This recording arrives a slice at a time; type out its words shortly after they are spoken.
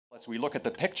As we look at the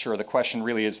picture, the question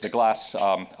really is the glass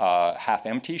half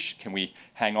empty? Can we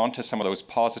hang on to some of those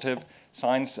positive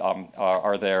signs?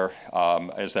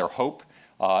 Is there hope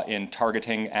in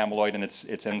targeting amyloid and its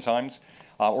enzymes?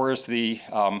 Or is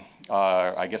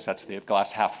I guess that's the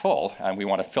glass half full, and we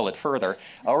want to fill it further,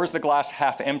 or is the glass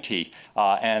half empty?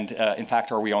 In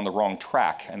fact, are we on the wrong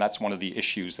track? And that's one of the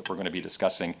issues that we're going to be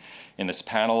discussing in this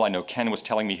panel. I know Ken was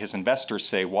telling me his investors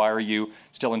say, why are you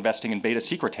still investing in beta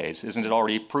secretase? Isn't it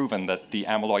already proven that the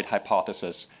amyloid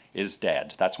hypothesis is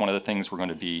dead? That's one of the things we're going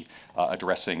to be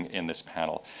addressing in this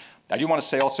panel. I do want to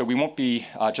say also, we won't be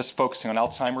just focusing on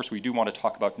Alzheimer's. We do want to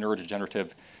talk about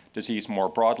neurodegenerative disease more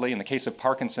broadly. In the case of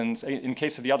Parkinson's, in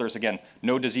case of the others, again,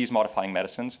 no disease-modifying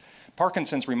medicines.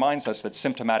 Parkinson's reminds us that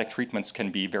symptomatic treatments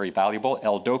can be very valuable.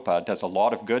 L-DOPA does a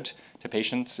lot of good to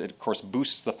patients. It, of course,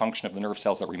 boosts the function of the nerve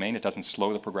cells that remain. It doesn't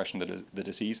slow the progression of the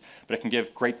disease, but it can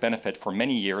give great benefit for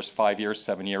many years, 5 years,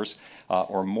 7 years,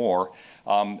 or more.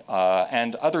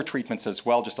 And other treatments as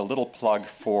well, just a little plug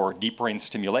for deep brain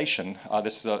stimulation.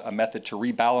 This is a method to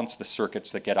rebalance the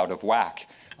circuits that get out of whack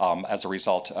as a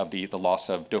result of the loss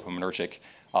of dopaminergic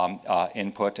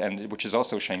input, and which is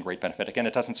also showing great benefit. Again,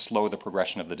 it doesn't slow the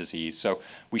progression of the disease. So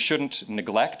we shouldn't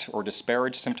neglect or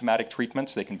disparage symptomatic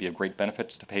treatments. They can be of great benefit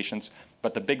to patients,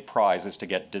 but the big prize is to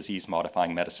get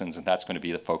disease-modifying medicines, and that's going to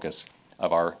be the focus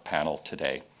of our panel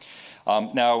today.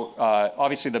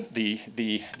 Obviously,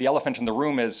 the elephant in the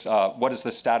room is what is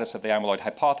the status of the amyloid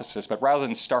hypothesis? But rather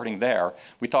than starting there,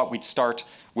 we thought we'd start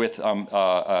with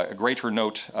a greater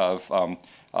note of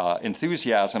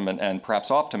enthusiasm and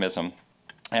perhaps optimism,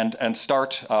 and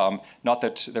start, not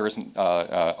that there isn't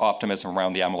optimism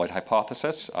around the amyloid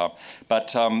hypothesis,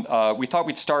 but we thought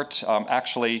we'd start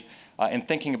actually in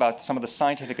thinking about some of the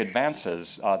scientific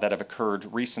advances that have occurred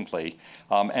recently.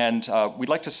 We'd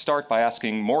like to start by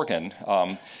asking Morgan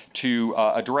to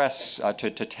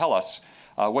tell us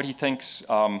what he thinks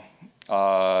about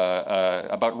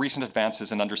recent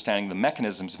advances in understanding the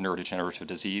mechanisms of neurodegenerative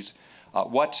disease.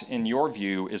 What, in your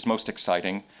view, is most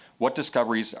exciting? What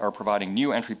discoveries are providing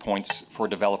new entry points for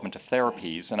development of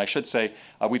therapies? And I should say,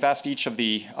 we've asked each of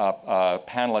the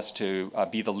panelists to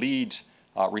be the lead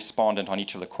respondent on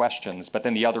each of the questions, but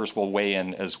then the others will weigh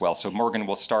in as well. So Morgan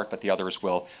will start, but the others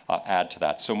will add to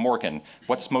that. So Morgan,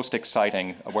 what's most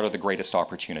exciting? What are the greatest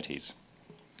opportunities?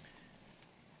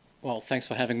 Well, thanks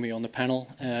for having me on the panel,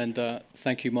 and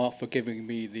thank you, Mark, for giving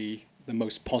me the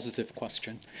most positive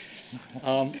question.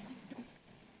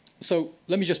 So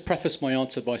let me just preface my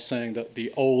answer by saying that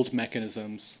the old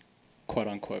mechanisms, quote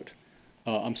unquote,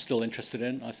 I'm still interested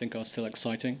in, I think are still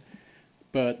exciting.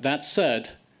 But that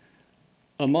said,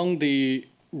 among the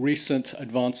recent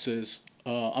advances,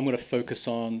 I'm going to focus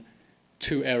on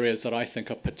two areas that I think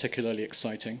are particularly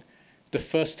exciting. The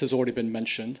first has already been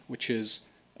mentioned, which is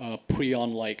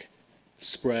prion-like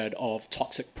spread of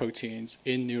toxic proteins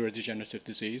in neurodegenerative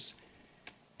disease.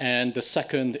 And the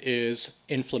second is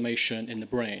inflammation in the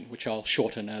brain, which I'll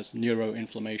shorten as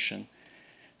neuroinflammation.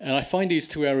 And I find these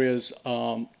two areas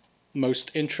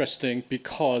most interesting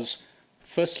because,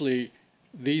 firstly,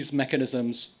 these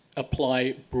mechanisms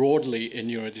apply broadly in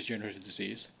neurodegenerative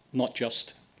disease, not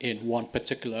just in one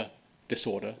particular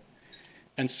disorder.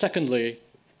 And secondly,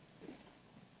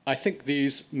 I think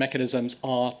these mechanisms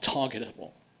are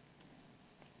targetable.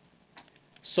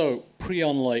 So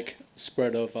prion-like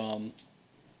spread of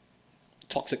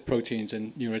toxic proteins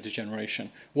in neurodegeneration.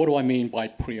 What do I mean by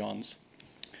prions?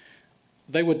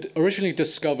 They were originally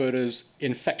discovered as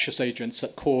infectious agents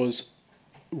that cause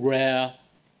rare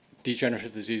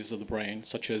degenerative diseases of the brain,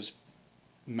 such as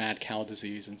mad cow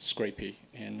disease and scrapie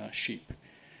in sheep.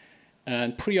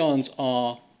 And prions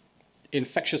are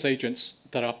infectious agents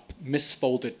that are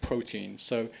misfolded proteins.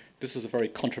 So this is a very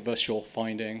controversial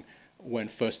finding when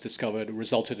first discovered. It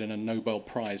resulted in a Nobel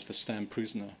Prize for Stan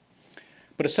Prusiner.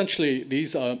 But essentially,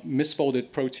 these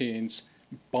misfolded proteins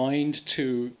bind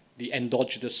to the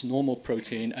endogenous normal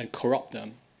protein and corrupt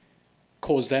them,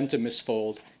 cause them to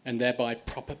misfold, and thereby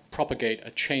propagate a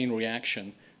chain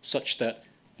reaction such that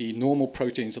the normal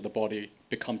proteins of the body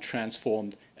become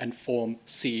transformed and form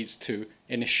seeds to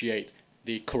initiate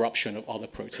the corruption of other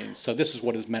proteins. So this is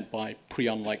what is meant by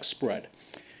prion-like spread.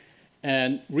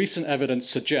 And recent evidence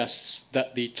suggests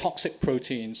that the toxic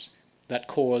proteins that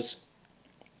cause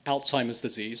Alzheimer's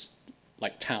disease,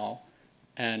 like tau,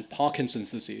 and Parkinson's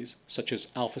disease, such as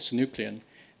alpha-synuclein,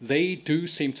 they do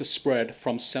seem to spread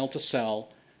from cell to cell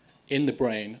in the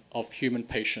brain of human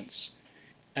patients.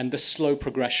 And the slow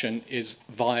progression is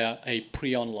via a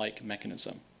prion-like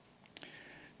mechanism.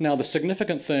 Now, the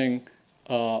significant thing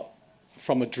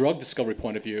from a drug discovery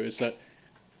point of view is that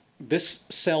this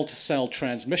cell-to-cell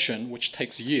transmission, which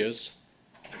takes years,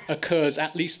 occurs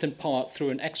at least in part through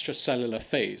an extracellular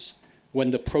phase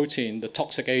when the protein, the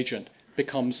toxic agent,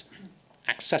 becomes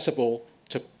accessible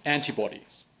to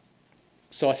antibodies.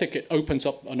 So I think it opens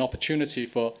up an opportunity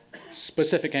for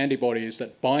specific antibodies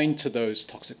that bind to those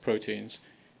toxic proteins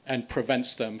and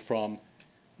prevents them from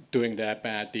doing their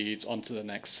bad deeds onto the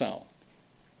next cell.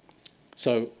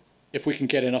 So if we can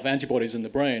get enough antibodies in the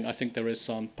brain, I think there is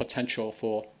some potential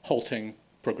for halting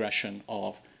progression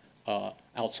of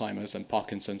Alzheimer's and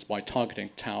Parkinson's by targeting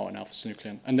tau and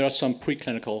alpha-synuclein. And there are some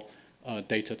preclinical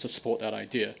data to support that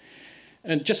idea.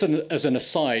 And just as an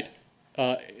aside,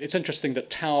 it's interesting that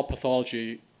tau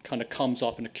pathology kind of comes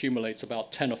up and accumulates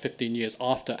about 10 or 15 years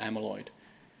after amyloid.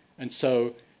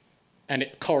 And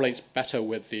it correlates better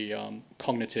with the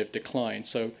cognitive decline.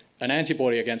 So an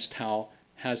antibody against tau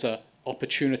has an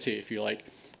opportunity, if you like,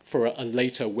 for a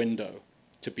later window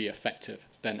to be effective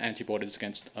than antibodies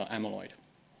against amyloid.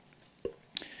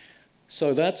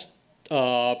 So that's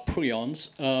prions.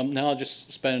 Now I'll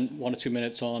just spend 1 or 2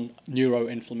 minutes on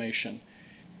neuroinflammation,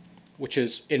 which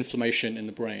is inflammation in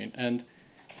the brain. And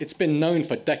it's been known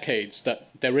for decades that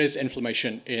there is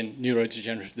inflammation in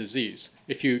neurodegenerative disease.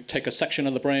 If you take a section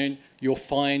of the brain, you'll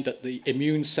find that the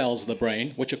immune cells of the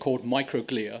brain, which are called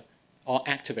microglia, are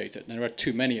activated, and there are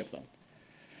too many of them.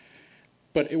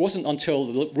 But it wasn't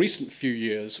until the recent few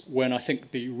years when I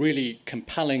think the really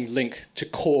compelling link to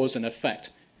cause and effect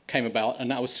came about, and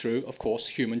that was through, of course,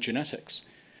 human genetics,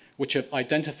 which have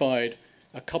identified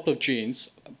a couple of genes,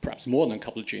 perhaps more than a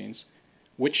couple of genes,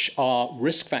 which are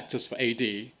risk factors for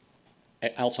AD,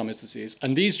 Alzheimer's disease.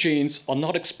 And these genes are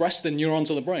not expressed in neurons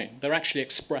of the brain. They're actually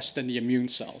expressed in the immune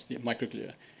cells, the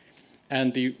microglia.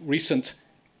 And the recent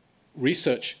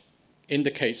research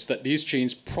indicates that these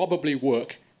genes probably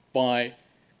work by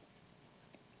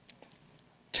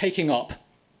taking up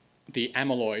the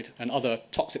amyloid and other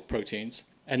toxic proteins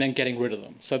and then getting rid of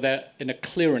them. So they're in a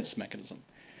clearance mechanism.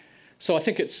 So I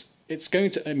think it's going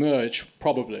to emerge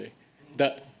probably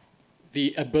that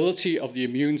the ability of the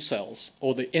immune cells,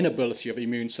 or the inability of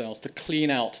immune cells, to clean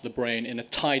out the brain in a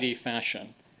tidy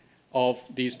fashion of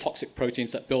these toxic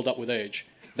proteins that build up with age,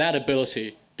 that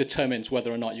ability determines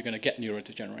whether or not you're going to get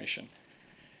neurodegeneration.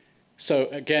 So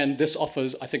again, this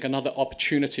offers, I think, another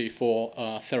opportunity for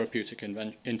therapeutic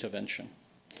intervention.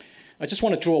 I just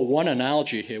want to draw one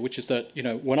analogy here, which is that,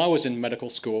 when I was in medical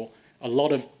school, a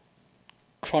lot of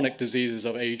chronic diseases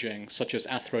of aging, such as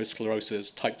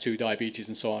atherosclerosis, type 2 diabetes,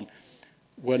 and so on,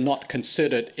 were not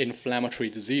considered inflammatory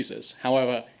diseases.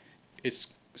 However, it's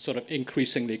sort of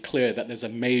increasingly clear that there's a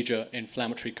major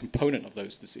inflammatory component of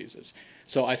those diseases.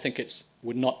 So I think it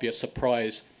would not be a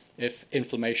surprise if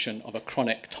inflammation of a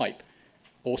chronic type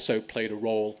also played a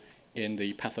role in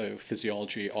the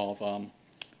pathophysiology of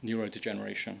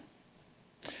neurodegeneration.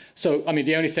 So, I mean,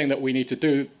 the only thing that we need to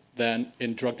do then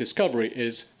in drug discovery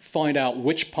is find out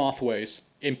which pathways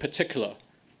in particular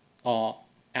are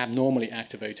abnormally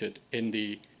activated in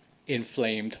the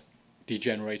inflamed,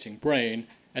 degenerating brain,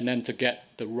 and then to get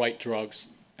the right drugs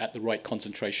at the right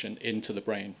concentration into the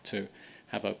brain to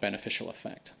have a beneficial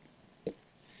effect.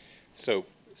 So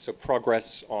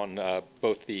progress on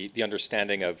both the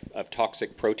understanding of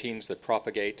toxic proteins that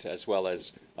propagate, as well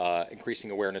as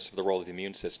increasing awareness of the role of the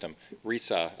immune system.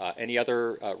 Reisa, any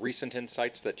other recent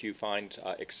insights that you find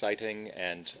exciting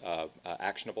and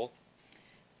actionable?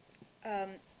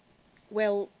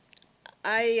 Well,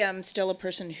 I am still a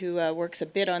person who works a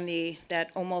bit on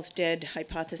that almost dead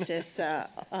hypothesis,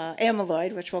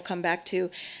 amyloid, which we'll come back to.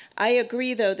 I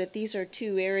agree, though, that these are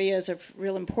two areas of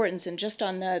real importance. And just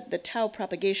on the tau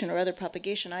propagation or other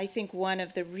propagation, I think one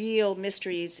of the real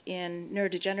mysteries in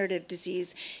neurodegenerative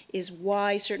disease is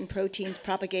why certain proteins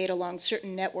propagate along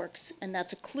certain networks. And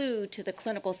that's a clue to the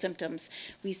clinical symptoms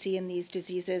we see in these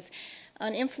diseases.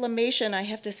 On inflammation, I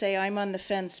have to say I'm on the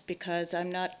fence because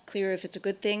I'm not clear if it's a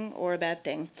good thing or a bad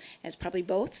thing. It's probably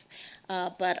both.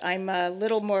 But I'm a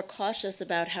little more cautious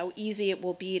about how easy it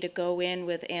will be to go in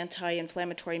with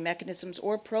anti-inflammatory mechanisms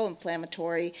or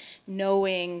pro-inflammatory,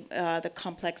 knowing the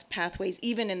complex pathways,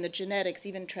 even in the genetics,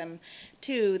 even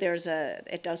TREM2,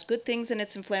 it does good things in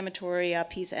its inflammatory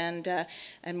piece and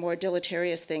more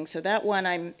deleterious things. So that one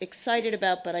I'm excited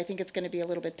about, but I think it's going to be a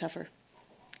little bit tougher.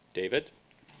 David?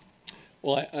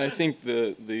 Well, I think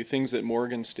the things that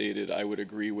Morgan stated I would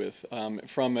agree with.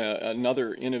 From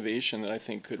another innovation that I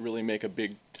think could really make a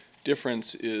big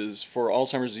difference is for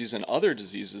Alzheimer's disease and other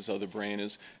diseases of the brain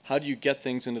is how do you get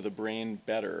things into the brain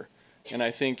better? And I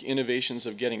think innovations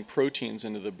of getting proteins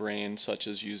into the brain, such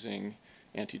as using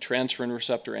antitransferrin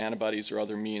receptor antibodies or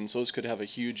other means, those could have a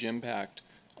huge impact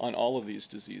on all of these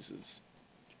diseases.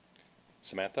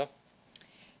 Samantha?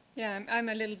 Yeah, I'm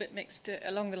a little bit mixed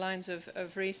along the lines of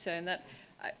Reisa, in that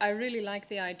I really like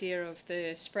the idea of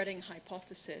the spreading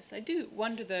hypothesis. I do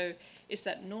wonder, though, is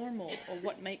that normal or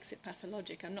what makes it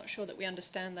pathologic? I'm not sure that we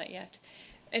understand that yet.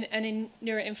 And in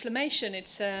neuroinflammation,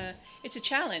 it's a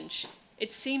challenge.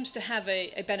 It seems to have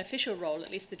a beneficial role, at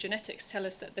least the genetics tell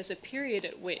us that there's a period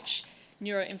at which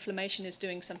neuroinflammation is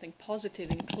doing something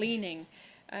positive in cleaning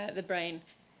the brain,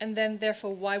 and then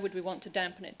therefore why would we want to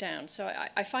dampen it down? So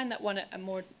I find that one a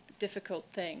more difficult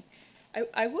thing.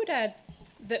 I would add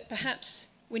that perhaps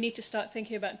we need to start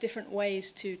thinking about different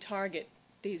ways to target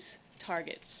these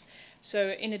targets. So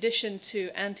in addition to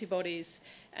antibodies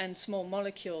and small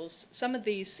molecules, some of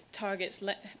these targets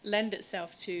lend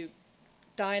itself to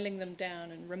dialing them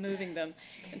down and removing them.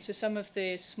 And so some of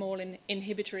the small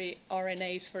inhibitory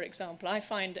RNAs, for example, I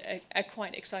find a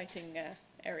quite exciting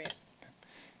area.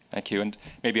 Thank you. And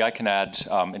maybe I can add,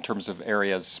 in terms of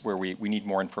areas where we need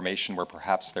more information, where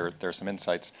perhaps there are some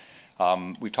insights.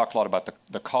 We've talked a lot about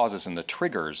the causes and the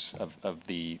triggers of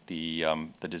the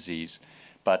disease,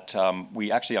 but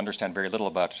we actually understand very little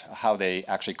about how they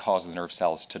actually cause the nerve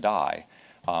cells to die.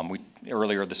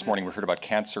 Earlier this morning we heard about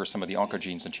cancer, some of the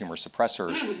oncogenes and tumor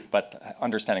suppressors, but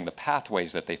understanding the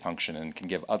pathways that they function and can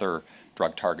give other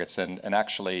drug targets. And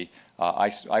actually,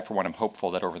 I for one am hopeful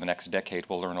that over the next decade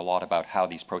we'll learn a lot about how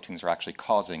these proteins are actually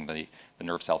causing the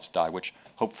nerve cells to die, which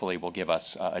hopefully will give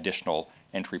us additional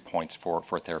entry points for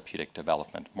therapeutic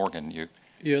development. Morgan, you?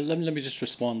 Yeah, let me just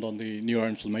respond on the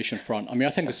neuroinflammation front. I mean,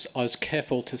 I think I was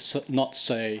careful to not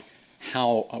say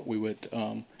how we would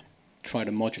try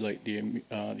to modulate the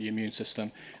immune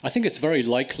system. I think it's very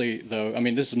likely, though, I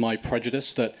mean, this is my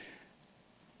prejudice, that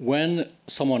when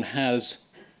someone has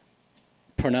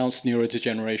pronounced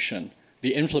neurodegeneration,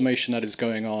 the inflammation that is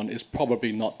going on is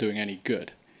probably not doing any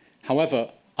good. However,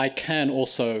 I can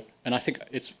also, and I think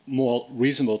it's more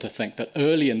reasonable to think that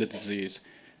early in the disease,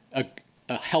 a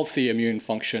healthy immune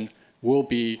function will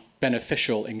be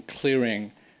beneficial in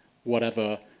clearing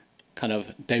whatever kind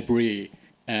of debris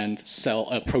and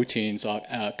cell proteins are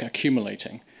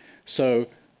accumulating. So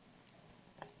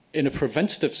in a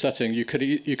preventative setting, you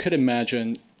could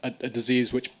imagine a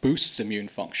disease which boosts immune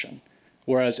function,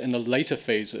 whereas in the later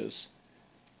phases,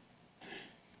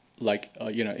 like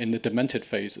in the demented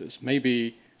phases,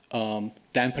 maybe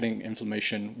dampening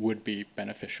inflammation would be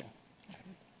beneficial.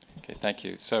 Okay, thank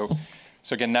you. So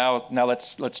again, now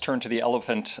let's turn to the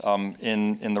elephant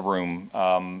in the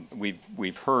room.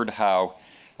 We've heard how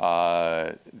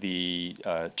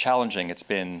challenging it's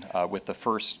been with the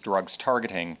first drugs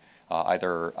targeting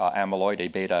either amyloid A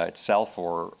beta itself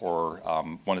or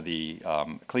one of the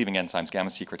cleaving enzymes,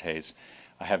 gamma secretase,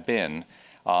 have been.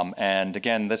 And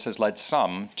again, this has led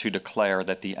some to declare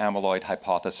that the amyloid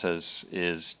hypothesis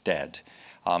is dead.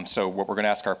 So what we're going to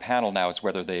ask our panel now is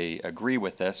whether they agree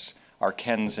with this. Are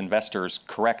Ken's investors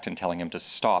correct in telling him to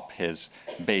stop his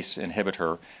BACE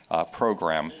inhibitor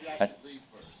program?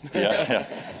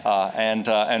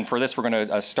 And for this, we're going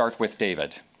to start with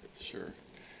David. Sure.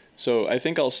 So I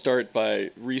think I'll start by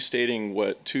restating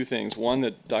two things. One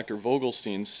that Dr.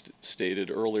 Vogelstein stated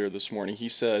earlier this morning. He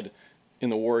said, in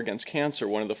the war against cancer,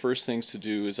 one of the first things to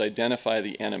do is identify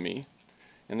the enemy.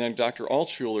 And then Dr.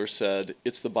 Altshuler said,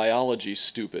 it's the biology,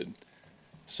 stupid.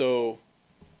 So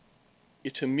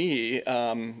to me,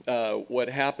 what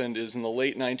happened is in the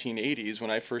late 1980s,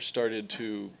 when I first started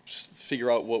to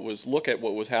figure out look at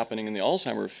what was happening in the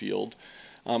Alzheimer field,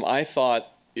 I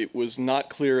thought it was not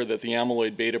clear that the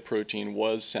amyloid beta protein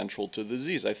was central to the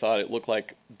disease. I thought it looked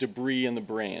like debris in the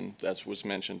brain, that was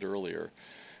mentioned earlier.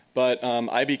 But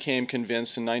I became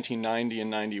convinced in 1990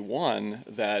 and 91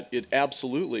 that it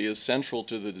absolutely is central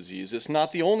to the disease. It's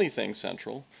not the only thing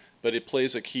central, but it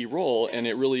plays a key role, and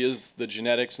it really is the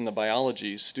genetics and the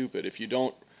biology stupid. If you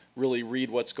don't really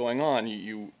read what's going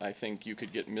on, I think you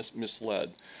could get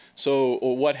misled. So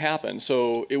what happened?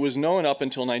 So it was known up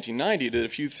until 1990 that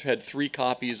if you had 3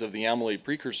 copies of the amyloid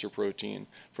precursor protein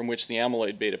from which the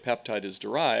amyloid beta peptide is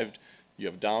derived, you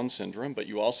have Down syndrome, but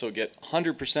you also get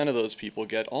 100% of those people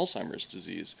get Alzheimer's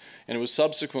disease. And it was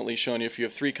subsequently shown if you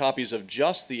have 3 copies of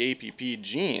just the APP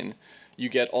gene, you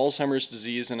get Alzheimer's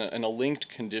disease and a linked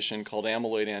condition called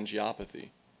amyloid angiopathy.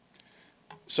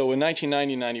 So in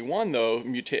 1990-91, though,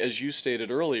 as you stated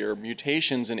earlier,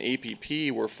 mutations in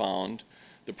APP were found,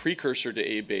 the precursor to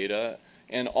A beta,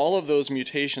 and all of those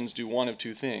mutations do one of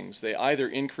 2 things. They either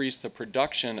increase the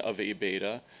production of A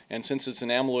beta, and since it's an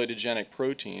amyloidogenic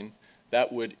protein,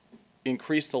 that would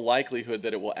increase the likelihood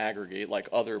that it will aggregate like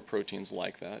other proteins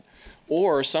like that.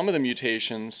 Or some of the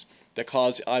mutations that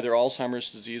cause either Alzheimer's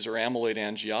disease or amyloid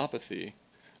angiopathy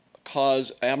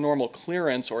cause abnormal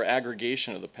clearance or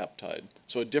aggregation of the peptide,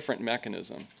 so a different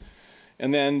mechanism.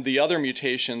 And then the other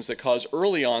mutations that cause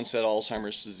early onset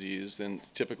Alzheimer's disease, then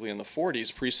typically in the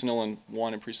 40s, presenilin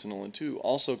 1 and presenilin 2,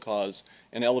 also cause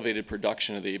an elevated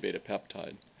production of the A-beta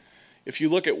peptide. If you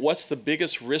look at what's the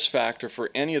biggest risk factor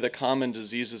for any of the common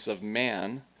diseases of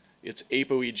man, it's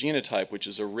ApoE genotype, which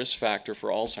is a risk factor for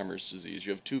Alzheimer's disease.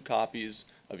 You have 2 copies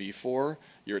of E4,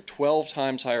 you're at 12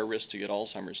 times higher risk to get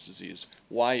Alzheimer's disease.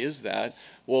 Why is that?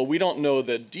 Well, we don't know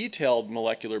the detailed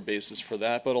molecular basis for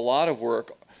that, but a lot of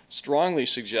work strongly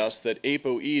suggests that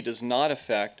ApoE does not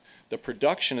affect the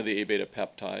production of the A-beta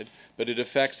peptide, but it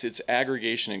affects its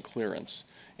aggregation and clearance.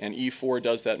 And E4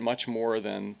 does that much more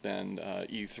than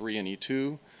E3 and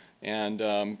E2.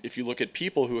 And if you look at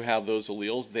people who have those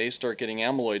alleles, they start getting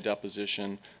amyloid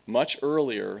deposition much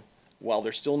earlier while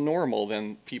they're still normal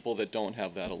than people that don't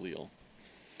have that allele.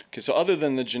 Okay, so other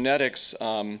than the genetics,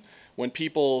 when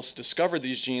people discovered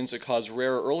these genes that cause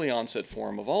rare early onset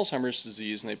form of Alzheimer's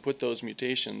disease and they put those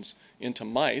mutations into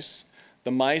mice,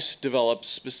 the mice developed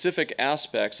specific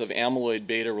aspects of amyloid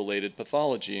beta related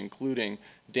pathology, including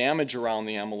damage around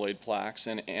the amyloid plaques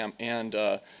and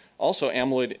also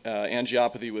amyloid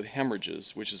angiopathy with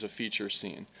hemorrhages, which is a feature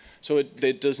seen. So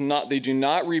they do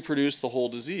not reproduce the whole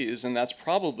disease, and that's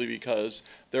probably because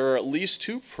there are at least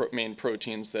 2 main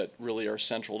proteins that really are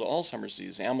central to Alzheimer's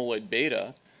disease, amyloid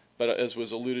beta, but as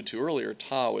was alluded to earlier,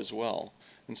 tau as well.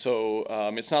 And so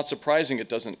it's not surprising it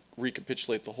doesn't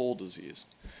recapitulate the whole disease.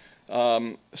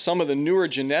 Some of the newer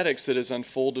genetics that has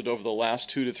unfolded over the last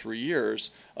 2 to 3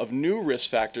 years of new risk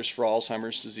factors for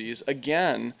Alzheimer's disease,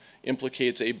 again,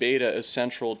 implicates A-beta as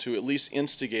central to at least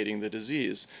instigating the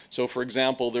disease. So for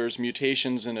example, there's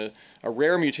mutations in a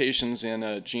rare mutations in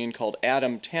a gene called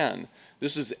ADAM10.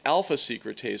 This is alpha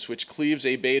secretase, which cleaves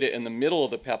A-beta in the middle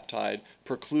of the peptide,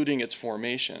 precluding its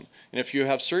formation. And if you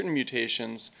have certain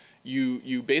mutations,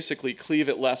 you basically cleave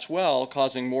it less well,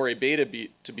 causing more A-beta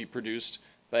to be produced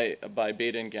by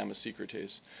beta and gamma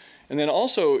secretase. And then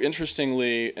also,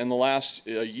 interestingly, in the last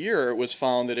year, it was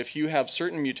found that if you have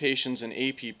certain mutations in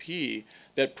APP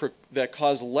that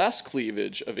cause less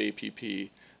cleavage of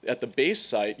APP at the base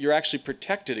site, you're actually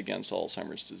protected against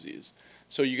Alzheimer's disease.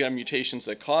 So you got mutations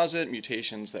that cause it,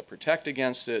 mutations that protect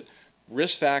against it,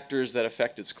 risk factors that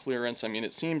affect its clearance. I mean,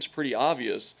 it seems pretty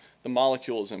obvious the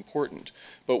molecule is important.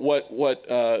 But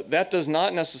that does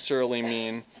not necessarily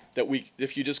mean that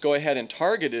if you just go ahead and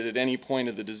target it at any point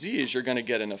of the disease, you're going to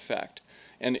get an effect.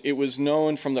 And it was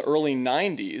known from the early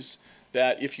 90s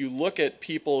that if you look at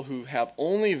people who have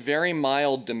only very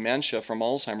mild dementia from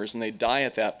Alzheimer's and they die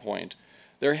at that point,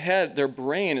 their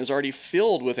brain is already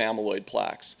filled with amyloid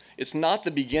plaques. It's not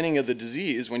the beginning of the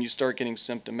disease when you start getting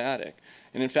symptomatic.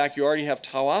 And in fact, you already have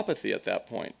tauopathy at that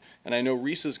point. And I know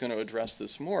Reisa is going to address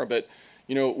this more, but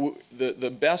you know, the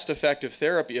best effective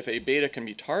therapy, if A-beta can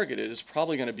be targeted, is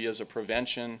probably going to be as a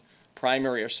prevention,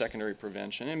 primary or secondary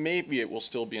prevention, and maybe it will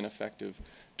still be an effective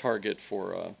target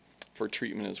for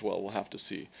treatment as well. We'll have to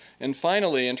see. And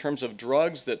finally, in terms of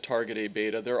drugs that target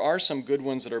A-beta, there are some good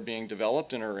ones that are being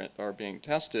developed and are being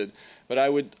tested, but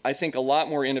I think a lot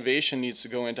more innovation needs to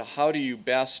go into how do you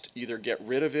best either get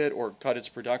rid of it or cut its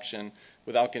production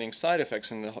without getting side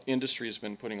effects, and the industry has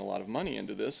been putting a lot of money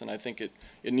into this, and I think it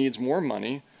needs more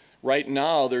money. Right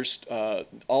now, there's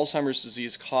Alzheimer's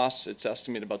disease costs, it's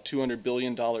estimated, about $200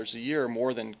 billion a year,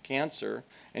 more than cancer,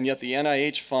 and yet the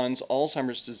NIH funds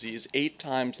Alzheimer's disease 8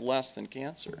 times less than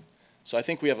cancer. So I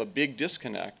think we have a big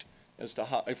disconnect as to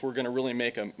how, if we're going to really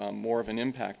make more of an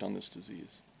impact on this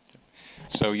disease.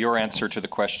 So your answer to the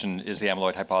question, is the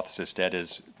amyloid hypothesis dead,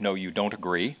 is no, you don't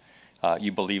agree.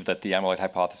 You believe that the amyloid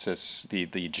hypothesis, the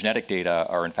genetic data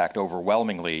are in fact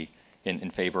overwhelmingly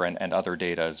in favor, and other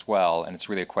data as well, and it's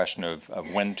really a question of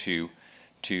when to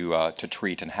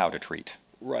treat and how to treat.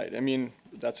 Right. I mean,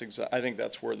 I think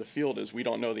that's where the field is. We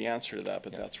don't know the answer to that,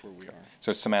 but that's where we are.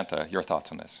 So Samantha, your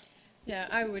thoughts on this? Yeah,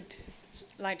 I would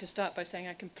like to start by saying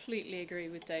I completely agree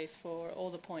with Dave for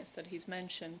all the points that he's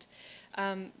mentioned.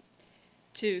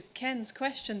 To Ken's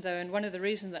question, though, and one of the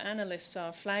reasons that analysts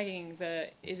are flagging the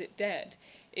 "is it dead"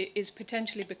 is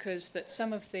potentially because that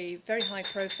some of the very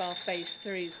high-profile phase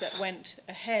 3s that went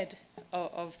ahead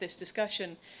of this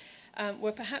discussion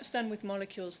were perhaps done with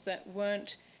molecules that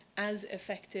weren't as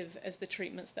effective as the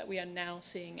treatments that we are now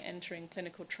seeing entering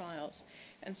clinical trials.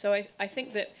 And so I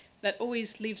think that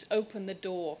always leaves open the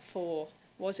door for,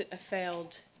 was it a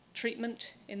failed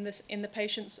treatment in the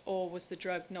patients, or was the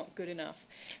drug not good enough?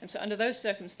 And so under those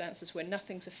circumstances where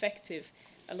nothing's effective,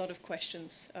 a lot of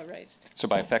questions are raised. So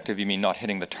by effective, you mean not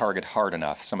hitting the target hard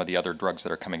enough? Some of the other drugs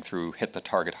that are coming through hit the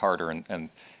target harder, and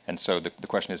so the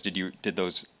question is, did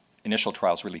those initial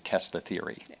trials really test the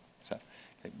theory. So,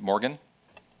 okay. Morgan?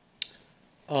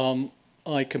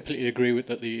 I completely agree with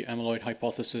that the amyloid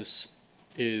hypothesis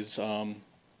is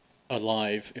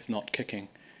alive, if not kicking.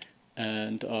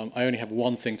 And I only have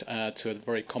one thing to add to a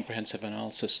very comprehensive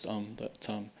analysis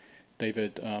that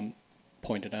David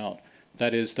pointed out.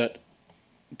 That is that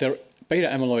beta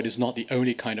amyloid is not the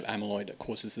only kind of amyloid that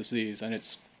causes disease,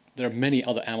 and there are many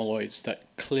other amyloids that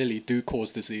clearly do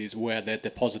cause disease where they're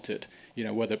deposited,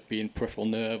 whether it be in peripheral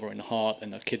nerve or in the heart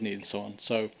and the kidney and so on.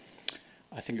 So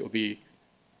I think it would be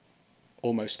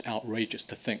almost outrageous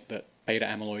to think that beta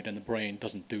amyloid in the brain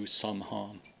doesn't do some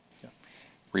harm. Yeah.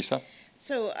 Reisa?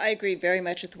 So I agree very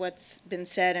much with what's been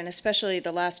said, and especially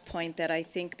the last point that I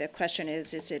think the question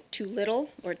is it too little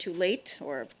or too late,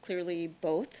 or clearly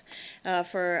both,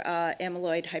 for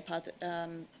amyloid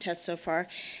tests so far.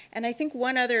 And I think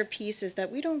one other piece is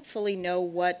that we don't fully know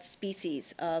what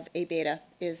species of A-beta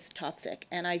is toxic.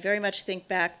 And I very much think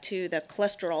back to the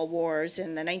cholesterol wars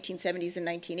in the 1970s and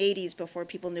 1980s before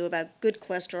people knew about good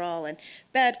cholesterol and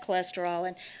bad cholesterol.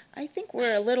 And I think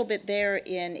we're a little bit there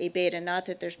in A-beta, not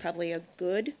that there's probably a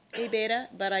good A-beta,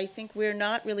 but I think we're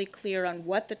not really clear on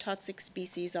what the toxic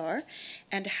species are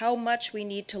and how much we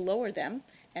need to lower them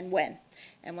and when.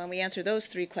 And when we answer those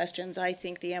three questions, I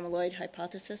think the amyloid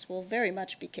hypothesis will very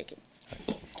much be kicking.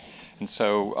 And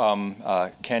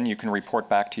so, Ken, you can report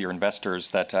back to your investors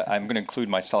that I'm going to include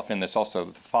myself in this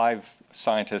also. 5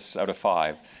 scientists out of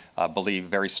 5 believe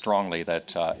very strongly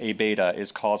that A-beta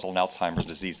is causal in Alzheimer's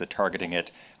disease, that targeting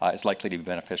it is likely to be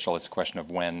beneficial. It's a question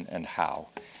of when and how.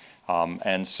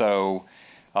 And so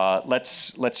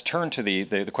let's turn to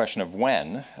the question of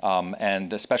when,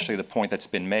 and especially the point that's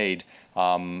been made.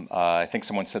 I think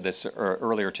someone said this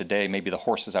earlier today, maybe the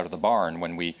horse is out of the barn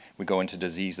when we go into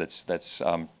disease that's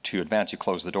too advanced. You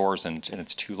close the doors and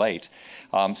it's too late.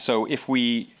 So if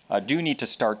we do need to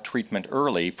start treatment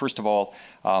early, first of all,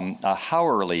 how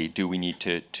early do we need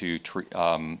to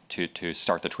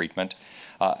start the treatment?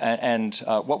 And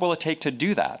what will it take to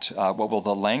do that? What will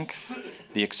the length,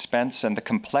 the expense, and the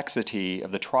complexity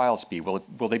of the trials be? Will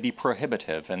they be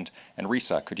prohibitive? And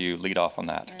Reisa, could you lead off on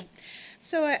that? Right.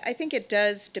 So I think it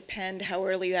does depend how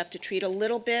early you have to treat, a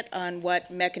little bit on what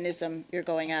mechanism you're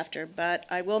going after. But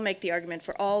I will make the argument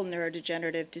for all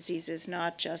neurodegenerative diseases,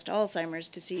 not just Alzheimer's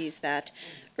disease, that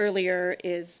earlier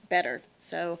is better.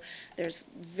 So there's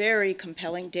very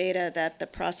compelling data that the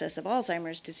process of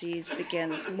Alzheimer's disease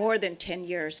begins more than 10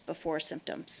 years before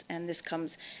symptoms. And this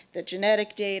comes the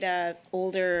genetic data,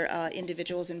 older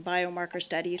individuals in biomarker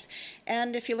studies.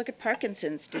 And if you look at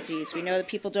Parkinson's disease, we know that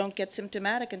people don't get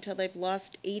symptomatic until they've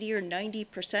lost 80 or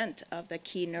 90% of the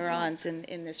key neurons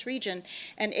in this region.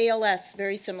 And ALS,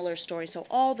 very similar story. So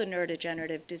all the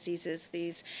neurodegenerative diseases,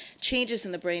 these changes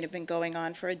in the brain have been going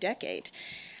on for a decade.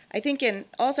 I think in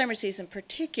Alzheimer's disease in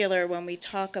particular, when we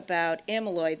talk about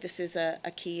amyloid, this is a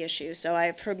key issue. So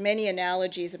I've heard many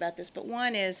analogies about this, but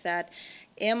one is that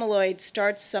amyloid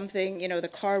starts something, the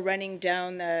car running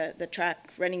down the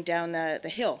track, running down the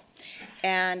hill.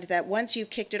 And that once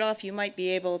you've kicked it off, you might be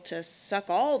able to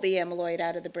suck all the amyloid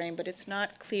out of the brain, but it's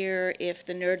not clear if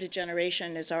the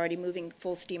neurodegeneration is already moving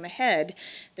full steam ahead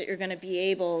that you're going to be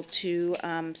able to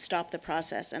stop the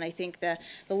process. And I think the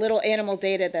little animal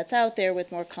data that's out there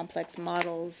with more complex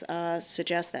models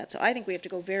suggests that. So I think we have to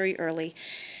go very early.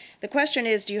 The question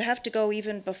is, do you have to go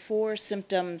even before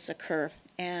symptoms occur?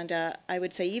 And I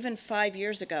would say even 5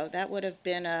 years ago, that would have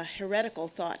been a heretical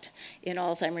thought in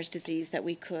Alzheimer's disease, that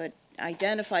we could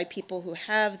identify people who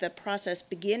have the process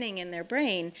beginning in their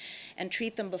brain and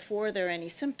treat them before there are any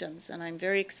symptoms. And I'm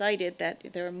very excited that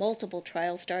there are multiple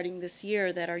trials starting this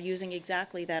year that are using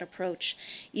exactly that approach,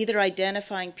 either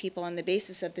identifying people on the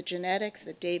basis of the genetics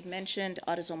that Dave mentioned,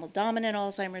 autosomal dominant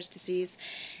Alzheimer's disease,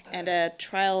 and a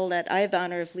trial that I have the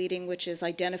honor of leading, which is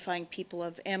identifying people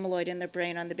of amyloid in their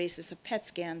brain on the basis of PET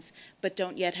scans, but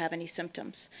don't yet have any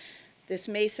symptoms. This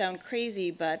may sound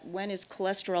crazy, but when is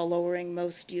cholesterol lowering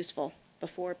most useful?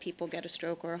 Before people get a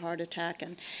stroke or a heart attack.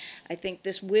 And I think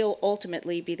this will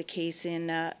ultimately be the case in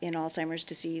Alzheimer's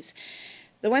disease.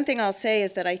 The one thing I'll say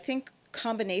is that I think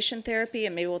combination therapy,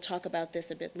 and maybe we'll talk about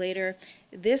this a bit later,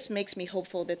 this makes me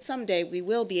hopeful that someday we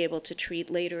will be able to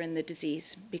treat later in the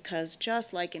disease, because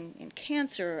just like in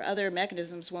cancer or other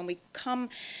mechanisms, when we come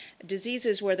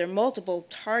diseases where there are multiple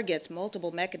targets,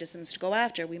 multiple mechanisms to go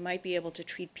after, we might be able to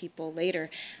treat people later.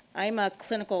 I'm a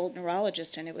clinical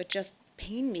neurologist, and it would just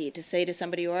pain me to say to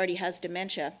somebody who already has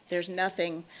dementia, there's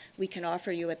nothing we can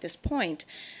offer you at this point.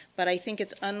 but I think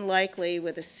it's unlikely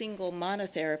with a single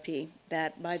monotherapy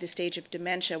that by the stage of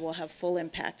dementia will have full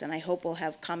impact, and I hope we'll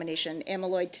have combination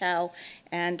amyloid tau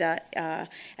and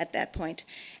at that point.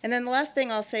 And then the last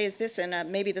thing I'll say is this,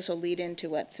 and maybe this will lead into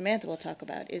what Samantha will talk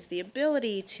about, is the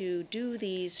ability to do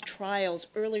these trials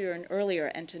earlier and earlier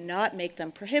and to not make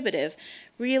them prohibitive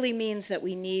really means that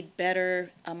we need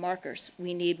better markers.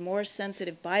 We need more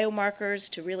sensitive biomarkers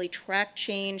to really track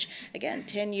change, again,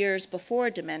 10 years before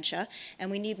dementia, and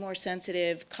we need more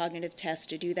sensitive cognitive tests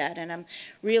to do that. And I'm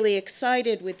really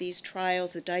excited with these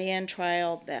trials, the Diane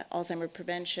trial, the Alzheimer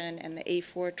prevention, and the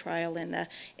A4 trial in the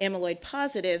amyloid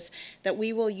positives, that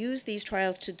we will use these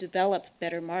trials to develop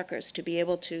better markers, to be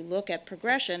able to look at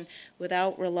progression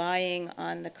without relying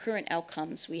on the current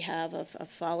outcomes we have of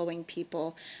following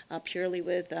people purely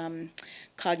with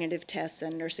cognitive tests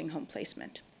and nursing home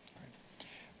placement.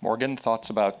 Morgan, thoughts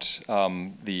about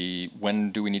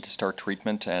when do we need to start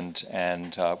treatment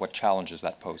and what challenges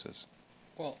that poses?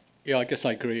 Well, yeah, I guess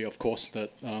I agree, of course,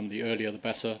 that the earlier the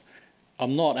better.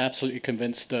 I'm not absolutely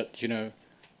convinced that,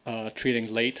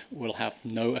 treating late will have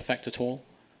no effect at all.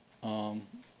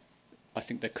 I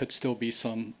think there could still be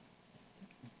some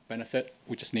benefit.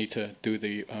 We just need to do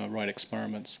the right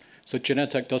experiments. So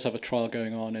Genentech does have a trial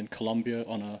going on in Colombia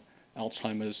on a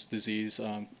Alzheimer's disease,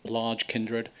 large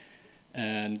kindred,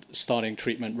 and starting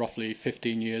treatment roughly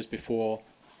 15 years before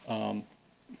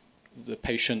the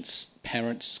patient's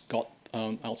parents got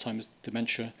Alzheimer's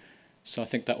dementia. So I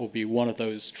think that will be one of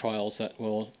those trials that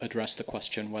will address the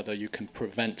question whether you can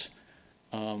prevent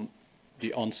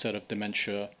the onset of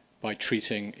dementia by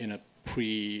treating in a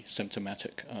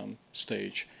pre-symptomatic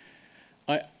stage.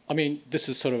 I mean, this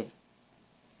is sort of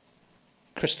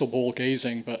crystal ball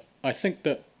gazing, but I think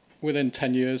that within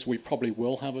 10 years we probably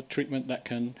will have a treatment that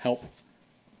can help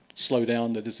slow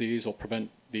down the disease or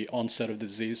prevent the onset of the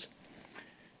disease.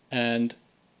 And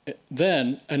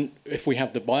then, and if we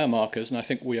have the biomarkers, and I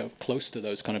think we are close to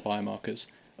those kind of biomarkers,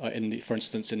 for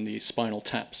instance, in the spinal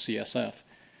tap CSF,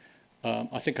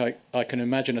 I think I can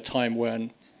imagine a time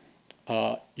when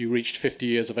you reached 50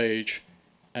 years of age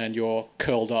and you're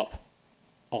curled up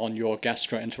on your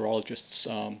gastroenterologist's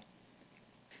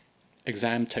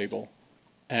exam table,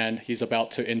 and he's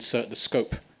about to insert the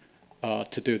scope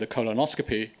to do the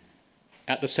colonoscopy.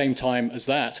 At the same time as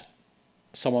that,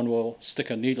 someone will stick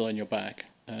a needle in your back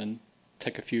and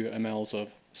take a few mLs of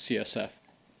CSF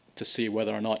to see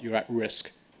whether or not you're at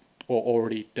risk or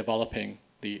already developing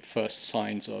the first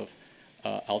signs of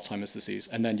Alzheimer's disease,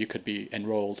 and then you could be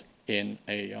enrolled in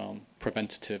a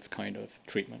preventative kind of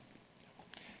treatment.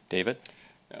 David?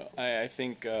 I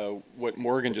think what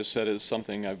Morgan just said is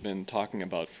something I've been talking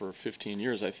about for 15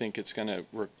 years. I think it's going to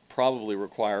probably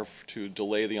require, to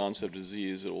delay the onset of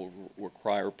disease, it will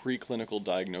require preclinical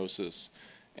diagnosis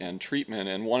and treatment.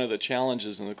 And one of the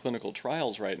challenges in the clinical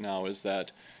trials right now is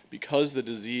that because the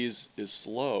disease is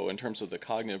slow in terms of the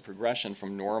cognitive progression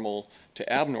from normal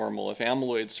to abnormal, if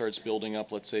amyloid starts building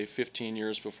up, let's say 15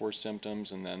 years before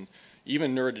symptoms, and then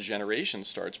even neurodegeneration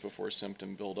starts before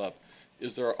symptom buildup,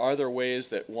 are there ways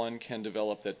that one can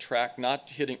develop that track not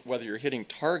whether you're hitting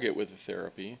target with the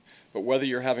therapy, but whether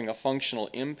you're having a functional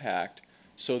impact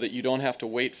so that you don't have to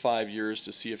wait 5 years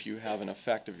to see if you have an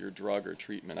effect of your drug or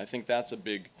treatment? I think that's a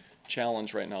big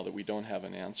challenge right now that we don't have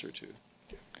an answer to.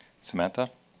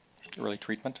 Samantha, early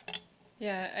treatment?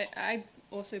 Yeah, I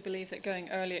also believe that going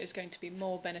earlier is going to be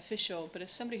more beneficial, but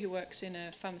as somebody who works in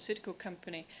a pharmaceutical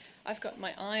company, I've got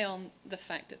my eye on the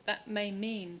fact that that may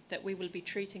mean that we will be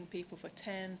treating people for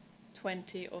 10,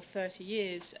 20 or 30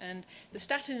 years, and the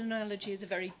statin analogy is a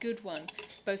very good one,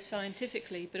 both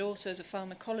scientifically but also as a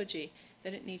pharmacology,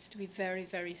 that it needs to be very,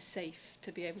 very safe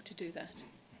to be able to do that.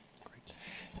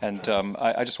 And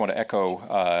I just want to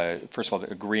echo, first of all,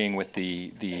 agreeing with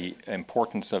the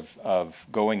importance of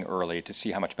going early to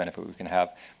see how much benefit we can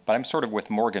have. But I'm sort of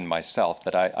with Morgan myself,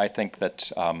 that I think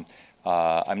that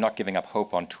I'm not giving up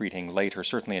hope on treating later,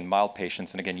 certainly in mild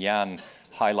patients. And again, Jan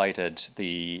highlighted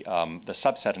the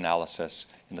subset analysis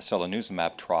in the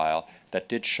solanezumab trial that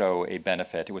did show a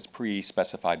benefit. It was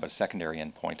pre-specified but a secondary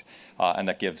endpoint, and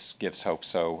that gives hope.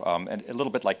 So and a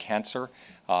little bit like cancer,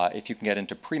 if you can get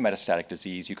into pre-metastatic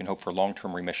disease, you can hope for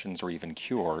long-term remissions or even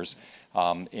cures.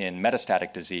 In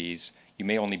metastatic disease, you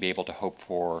may only be able to hope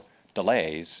for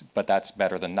delays, but that's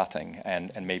better than nothing.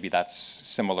 And maybe that's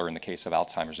similar in the case of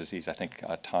Alzheimer's disease. I think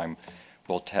time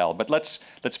will tell. But let's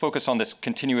focus on this,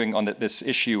 continuing on this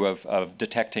issue of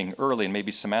detecting early. And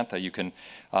maybe Samantha, you can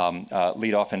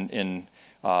lead off in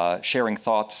sharing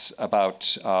thoughts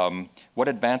about what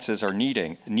advances are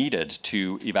needed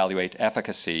to evaluate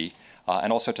efficacy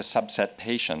and also to subset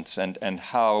patients, and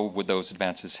how would those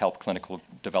advances help clinical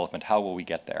development? How will we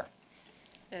get there?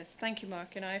 Yes, thank you,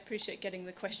 Mark, and I appreciate getting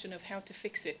the question of how to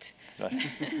fix it.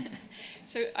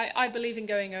 So I believe in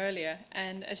going earlier,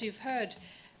 and as you've heard,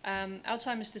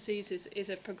 Alzheimer's disease is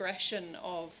a progression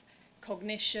of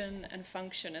cognition and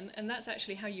function, and that's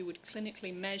actually how you would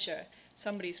clinically measure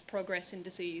somebody's progress in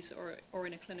disease or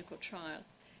in a clinical trial.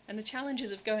 And the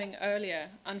challenges of going earlier,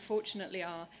 unfortunately,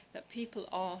 are that people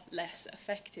are less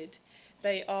affected.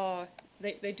 They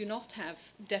do not have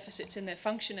deficits in their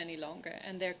function any longer,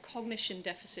 and their cognition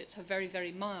deficits are very,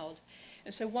 very mild.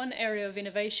 And so one area of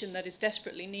innovation that is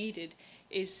desperately needed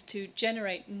is to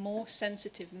generate more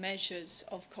sensitive measures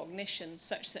of cognition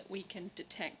such that we can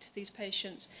detect these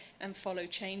patients and follow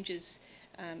changes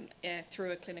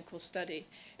through a clinical study.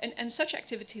 And such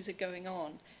activities are going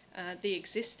on. The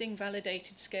existing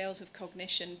validated scales of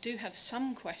cognition do have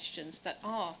some questions that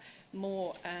are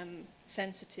more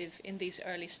sensitive in these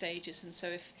early stages. And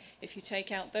so if you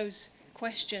take out those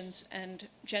questions and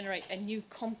generate a new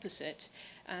composite,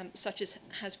 such as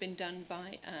has been done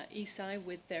by Eisai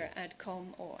with their ADCOM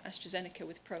or AstraZeneca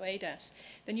with ProADAS,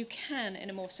 then you can, in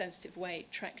a more sensitive way,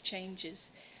 track changes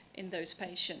in those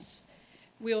patients.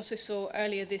 We also saw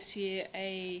earlier this year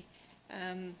a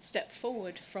step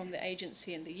forward from the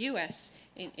agency in the US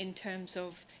in terms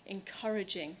of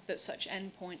encouraging that such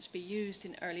endpoints be used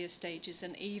in earlier stages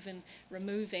and even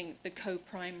removing the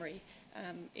co-primary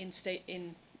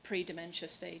in pre-dementia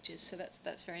stages. So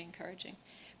that's very encouraging.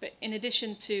 But in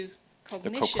addition to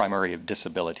cognition... The co-primary of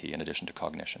disability in addition to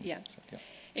cognition. Yeah. So, yeah.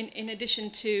 In addition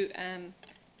to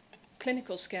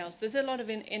clinical scales, there's a lot of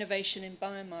innovation in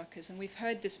biomarkers, and we've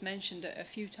heard this mentioned a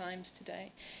few times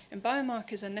today. And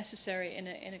biomarkers are necessary in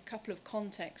a couple of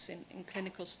contexts in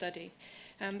clinical study.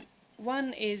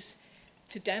 One is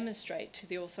to demonstrate to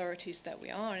the authorities that we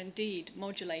are indeed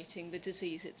modulating the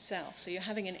disease itself. So you're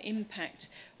having an impact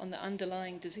on the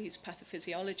underlying disease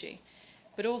pathophysiology.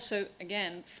 But also,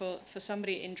 again, for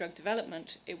somebody in drug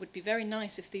development, it would be very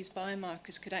nice if these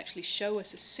biomarkers could actually show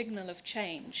us a signal of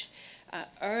change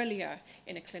earlier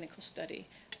in a clinical study.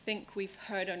 I think we've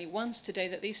heard only once today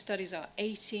that these studies are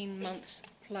 18 months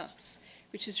plus,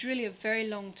 which is really a very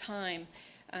long time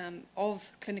of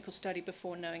clinical study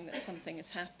before knowing that something has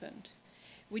happened.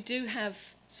 We do have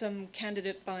some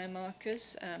candidate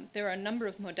biomarkers. There are a number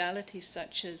of modalities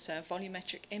such as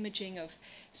volumetric imaging of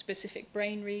specific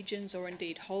brain regions or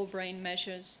indeed whole brain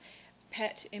measures,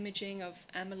 PET imaging of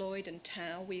amyloid and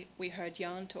tau. We heard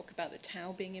Jan talk about the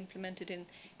tau being implemented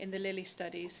in the Lilly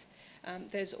studies.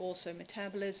 There's also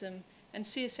metabolism and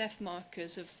CSF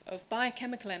markers of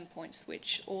biochemical endpoints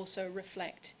which also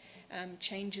reflect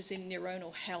changes in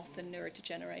neuronal health and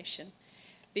neurodegeneration.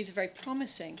 These are very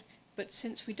promising, but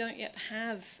since we don't yet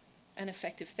have an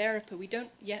effective therapy, we don't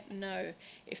yet know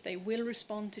if they will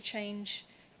respond to change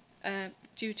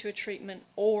due to a treatment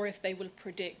or if they will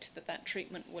predict that that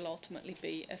treatment will ultimately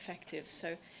be effective.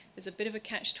 So there's a bit of a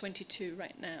catch-22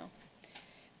 right now.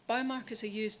 Biomarkers are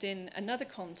used in another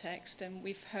context, and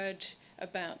we've heard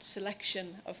about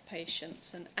selection of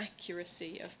patients and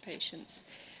accuracy of patients.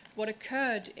 What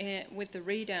occurred with the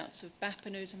readouts of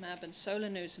bapineuzumab and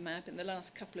solanezumab in the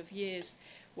last couple of years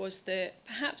was the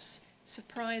perhaps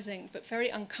surprising but very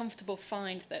uncomfortable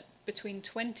find that between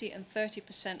 20 and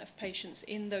 30% of patients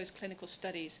in those clinical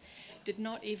studies did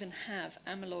not even have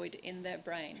amyloid in their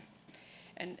brain.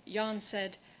 And Jan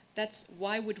said, that's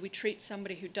why would we treat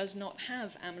somebody who does not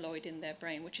have amyloid in their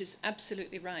brain, which is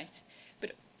absolutely right.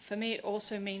 But for me, it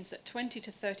also means that 20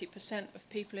 to 30% of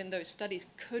people in those studies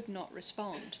could not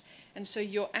respond. And so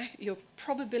your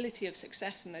probability of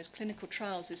success in those clinical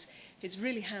trials is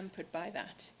really hampered by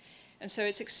that. And so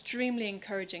it's extremely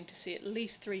encouraging to see at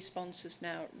least 3 sponsors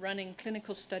now running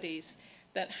clinical studies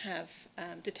that have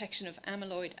detection of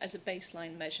amyloid as a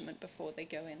baseline measurement before they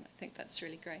go in. I think that's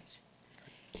really great.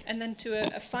 And then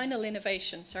to a final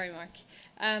innovation, sorry, Mark.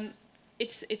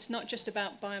 It's not just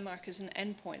about biomarkers and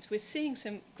endpoints. We're seeing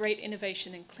some great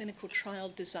innovation in clinical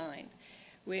trial design.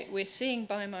 We're seeing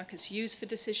biomarkers used for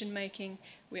decision making.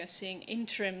 We are seeing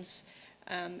interims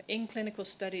in clinical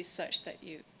studies such that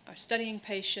you are studying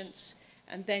patients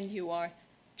and then you are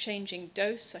changing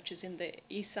dose, such as in the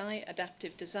Eisai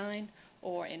adaptive design,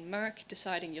 or in Merck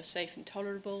deciding you're safe and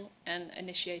tolerable and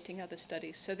initiating other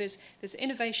studies. So there's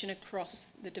innovation across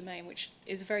the domain, which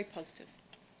is very positive.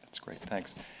 That's great,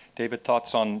 thanks. David,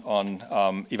 thoughts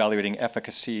on evaluating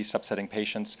efficacy, subsetting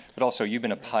patients, but also you've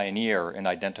been a pioneer in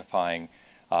identifying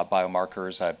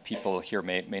biomarkers. People here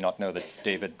may not know that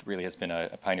David really has been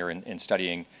a pioneer in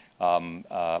studying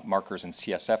markers in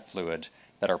CSF fluid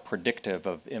that are predictive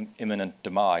of imminent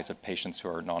demise of patients who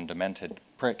are non-demented.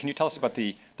 Can you tell us about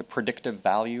the predictive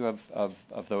value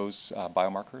of those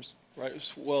biomarkers?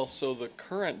 Right. Well, so the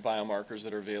current biomarkers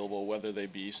that are available, whether they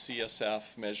be CSF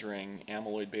measuring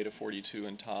amyloid beta 42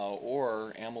 and tau,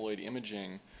 or amyloid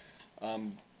imaging,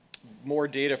 more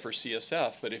data for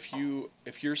CSF. But if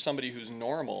you're somebody who's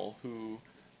normal, who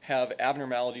have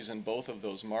abnormalities in both of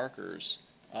those markers,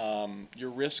 your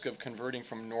risk of converting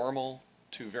from normal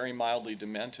to very mildly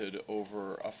demented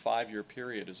over a 5-year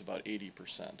period is about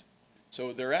 80%.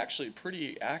 So they're actually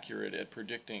pretty accurate at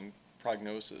predicting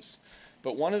prognosis.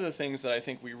 But one of the things that I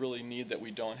think we really need that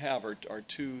we don't have are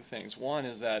two things. One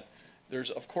is that there's,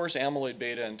 of course, amyloid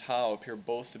beta and tau appear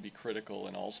both to be critical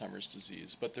in Alzheimer's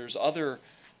disease, but there's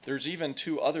even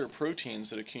 2 other proteins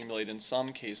that accumulate in some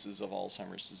cases of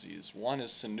Alzheimer's disease. One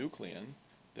is synuclein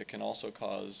that can also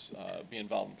be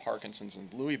involved in Parkinson's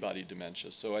and Lewy body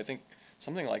dementia. So I think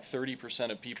something like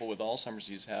 30% of people with Alzheimer's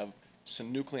disease have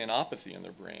synucleinopathy in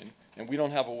their brain, and we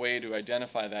don't have a way to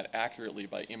identify that accurately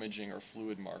by imaging or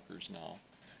fluid markers now.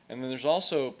 And then there's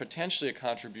also potentially a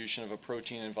contribution of a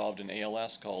protein involved in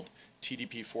ALS called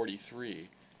TDP43,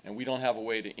 and we don't have a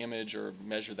way to image or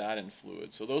measure that in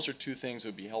fluid. So those are 2 things that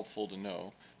would be helpful to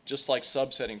know, just like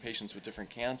subsetting patients with different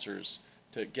cancers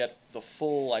to get the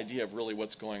full idea of really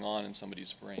what's going on in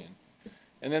somebody's brain.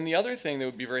 And then the other thing that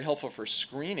would be very helpful for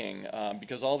screening,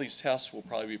 because all these tests will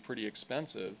probably be pretty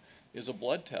expensive, is a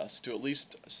blood test to at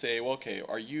least say, well, okay,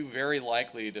 are you very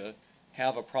likely to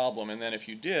have a problem? And then if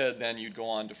you did, then you'd go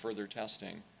on to further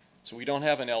testing. So we don't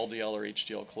have an LDL or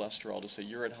HDL cholesterol to say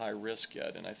you're at high risk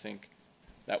yet, and I think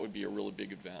that would be a really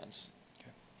big advance.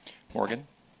 Okay. Morgan?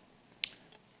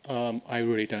 I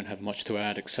really don't have much to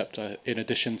add, except in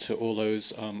addition to all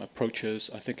those approaches,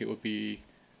 I think it would be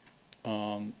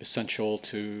essential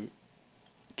to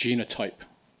genotype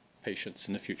patients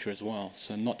in the future as well.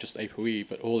 So not just ApoE,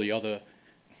 but all the other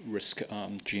risk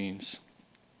genes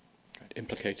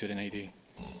implicated in AD.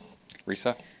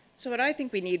 Reisa? So what I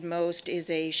think we need most is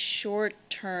a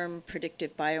short-term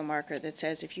predictive biomarker that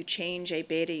says if you change A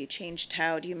beta, you change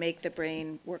tau, do you make the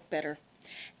brain work better?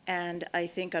 And I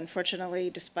think, unfortunately,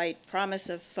 despite promise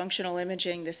of functional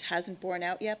imaging, this hasn't borne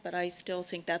out yet, but I still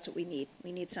think that's what we need.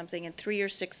 We need something in 3 or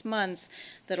 6 months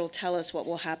that'll tell us what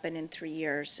will happen in 3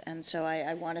 years. And so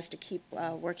I want us to keep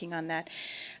working on that.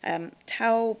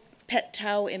 PET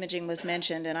tau imaging was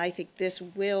mentioned, and I think this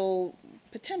will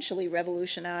potentially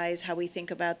revolutionize how we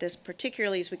think about this,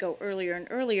 particularly as we go earlier and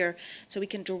earlier, so we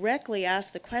can directly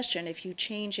ask the question, if you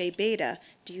change A beta,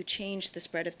 do you change the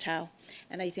spread of tau?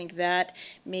 And I think that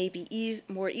may be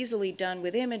more easily done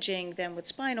with imaging than with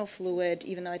spinal fluid,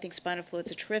 even though I think spinal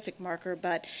fluid's a terrific marker,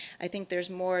 but I think there's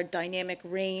more dynamic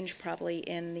range probably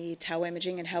in the tau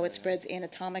imaging and how it spreads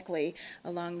anatomically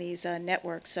along these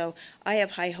networks. So I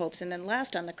have high hopes. And then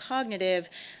last, on the cognitive,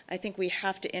 I think we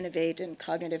have to innovate in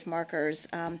cognitive markers.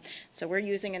 So we're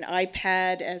using an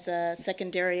iPad as a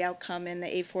secondary outcome in the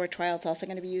A4 trial. It's also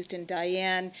going to be used in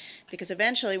Diane, because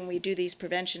eventually when we do these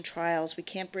prevention trials, we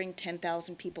can't bring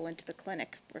 10,000 people into the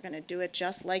clinic. We're going to do it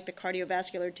just like the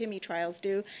cardiovascular TIMI trials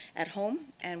do at home,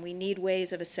 and we need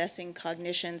ways of assessing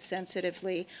cognition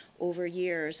sensitively over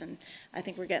years, and I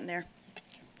think we're getting there.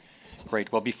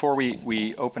 Great. Well, before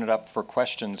we open it up for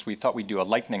questions, we thought we'd do a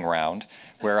lightning round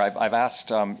where I've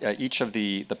asked each of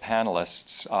the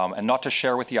panelists, and not to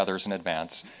share with the others in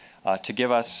advance, to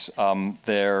give us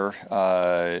their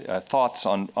thoughts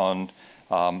on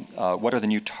what are the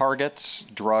new targets,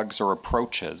 drugs, or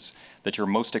approaches that you're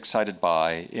most excited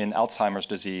by in Alzheimer's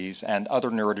disease and other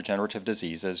neurodegenerative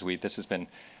diseases. This has been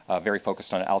very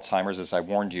focused on Alzheimer's, as I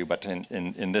warned you, but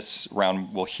in this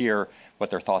round we'll hear what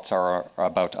their thoughts are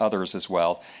about others as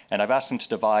well. And I've asked them to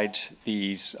divide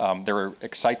their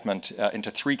excitement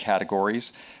into 3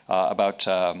 categories about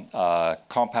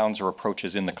compounds or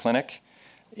approaches in the clinic,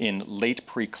 in late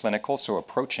preclinical, so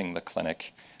approaching the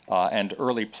clinic, and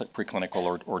early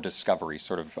preclinical or discovery,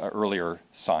 sort of earlier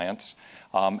science,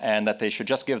 and that they should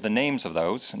just give the names of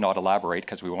those, not elaborate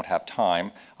because we won't have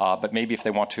time, but maybe if they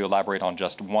want to elaborate on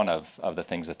just one of the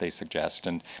things that they suggest.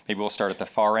 And maybe we'll start at the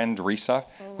far end. Reisa,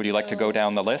 would you like to go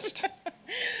down the list?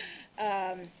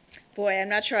 Boy, I'm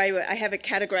not sure I have it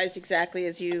categorized exactly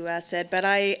as you said, but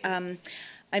I'm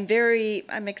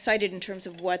excited in terms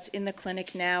of what's in the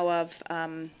clinic now of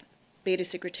beta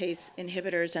secretase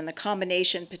inhibitors and the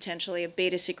combination potentially of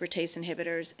beta secretase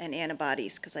inhibitors and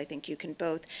antibodies, because I think you can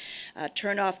both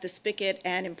turn off the spigot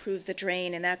and improve the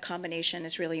drain, and that combination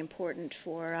is really important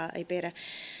for A beta.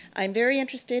 I'm very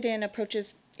interested in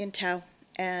approaches in tau.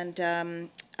 And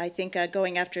I think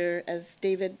going after, as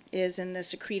David is, in the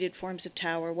secreted forms of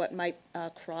tau, or what might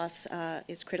cross,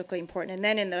 is critically important. And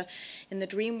then in the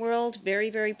dream world, very,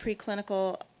 very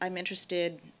preclinical, I'm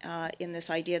interested in this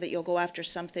idea that you'll go after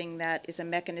something that is a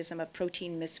mechanism of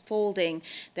protein misfolding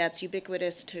that's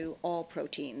ubiquitous to all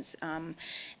proteins. And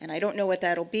I don't know what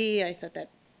that'll be. I thought that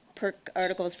Perk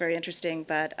article is very interesting,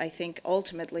 but I think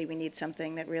ultimately we need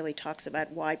something that really talks about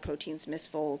why proteins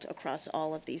misfold across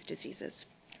all of these diseases.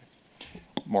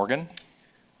 Morgan?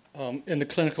 In the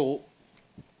clinical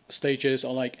stages, I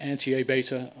like anti-A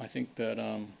beta. I think that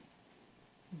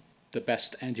the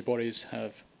best antibodies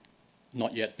have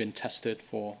not yet been tested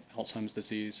for Alzheimer's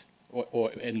disease,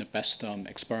 or in the best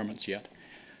experiments yet.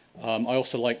 I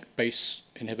also like BACE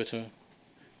inhibitor,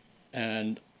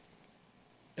 and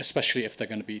especially if they're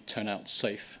going to turn out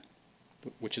safe,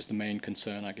 which is the main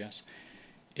concern, I guess.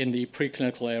 In the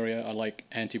preclinical area, I like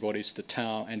antibodies to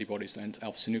tau, antibodies to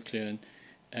alpha-synuclein,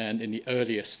 and in the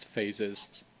earliest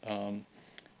phases,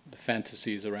 the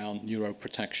fantasies around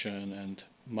neuroprotection and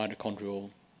mitochondrial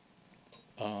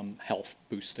health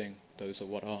boosting. Those are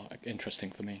what are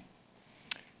interesting for me.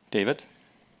 David?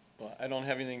 Well, I don't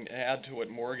have anything to add to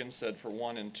what Morgan said for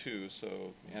 1 and 2,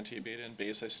 so anti-beta and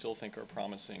BACE I still think are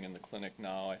promising in the clinic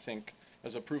now. I think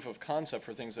as a proof of concept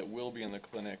for things that will be in the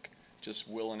clinic, just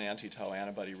will an anti-tau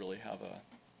antibody really have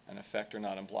an effect or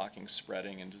not in blocking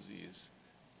spreading and disease?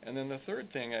 And then the third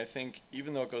thing, I think,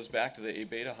 even though it goes back to the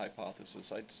A-beta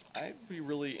hypothesis, I'd be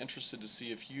really interested to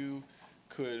see if you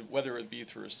could, whether it be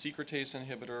through a secretase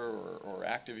inhibitor or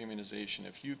active immunization,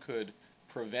 if you could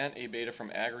prevent A-beta from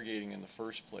aggregating in the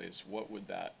first place, would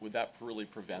that really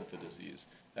prevent the disease?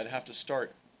 That'd have to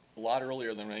start a lot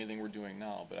earlier than anything we're doing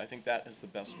now, but I think that has the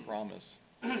best promise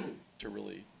to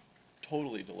really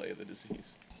totally delay the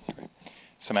disease.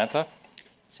 Samantha?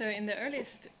 So in the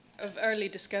earliest of early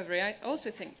discovery, I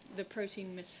also think the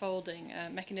protein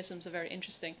misfolding mechanisms are very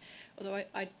interesting, although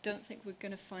I don't think we're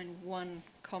going to find one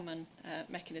common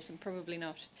mechanism, probably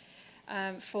not.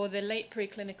 For the late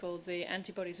preclinical, the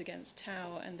antibodies against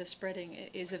tau and the spreading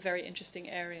is a very interesting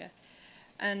area.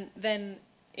 And then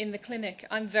in the clinic,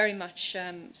 I'm very much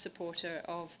supporter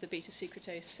of the beta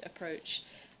secretase approach.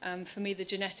 For me, the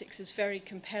genetics is very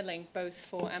compelling, both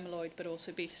for amyloid but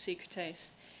also beta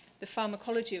secretase. The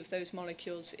pharmacology of those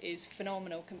molecules is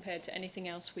phenomenal compared to anything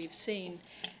else we've seen.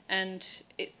 And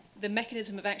the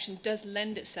mechanism of action does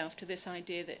lend itself to this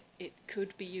idea that it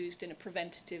could be used in a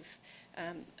preventative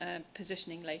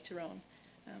positioning later on.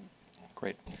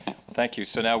 Great. Well, thank you.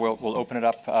 So now we'll open it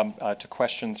up to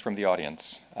questions from the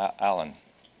audience. Alan.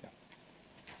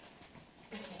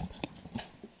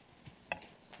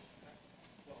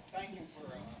 Thank you for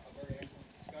a very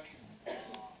excellent discussion.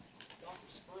 Dr.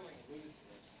 Sperling alluded to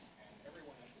this, and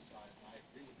everyone emphasized, and I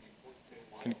agree with the importance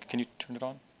of... Can you turn it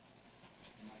on?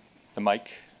 The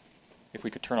mic? If we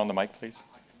could turn on the mic, please.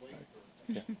 I can wait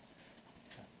for... Yeah.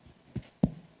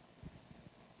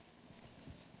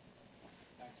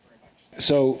 Thanks very much.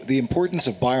 So the importance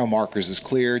of biomarkers is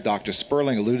clear. Dr.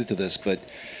 Sperling alluded to this, but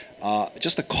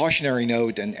just a cautionary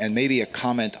note and maybe a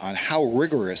comment on how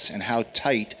rigorous and how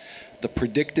tight the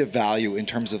predictive value in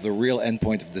terms of the real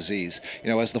endpoint of disease. You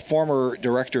know, as the former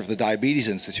director of the Diabetes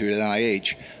Institute at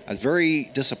NIH, I was very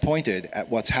disappointed at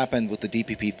what's happened with the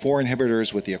DPP-4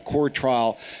 inhibitors, with the Accord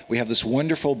trial. We have this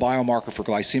wonderful biomarker for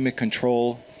glycemic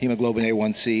control, hemoglobin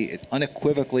A1C. It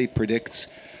unequivocally predicts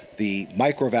the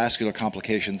microvascular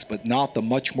complications, but not the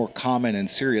much more common and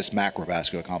serious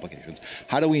macrovascular complications.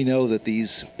 How do we know that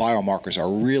these biomarkers are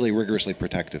really rigorously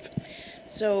protective?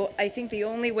 So I think the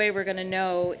only way we're going to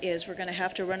know is we're going to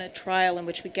have to run a trial in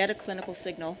which we get a clinical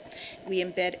signal. We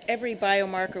embed every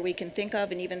biomarker we can think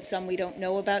of, and even some we don't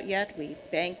know about yet. We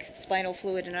bank spinal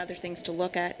fluid and other things to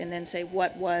look at, and then say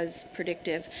what was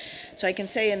predictive. So I can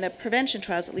say in the prevention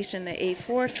trials, at least in the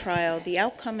A4 trial, the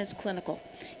outcome is clinical.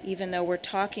 Even though we're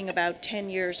talking about 10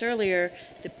 years earlier,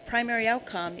 the primary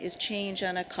outcome is change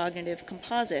on a cognitive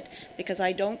composite, because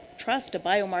I don't trust a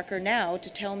biomarker now to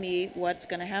tell me what's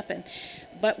going to happen.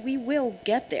 But we will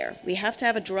get there. We have to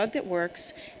have a drug that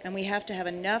works, and we have to have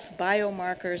enough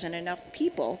biomarkers and enough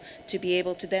people to be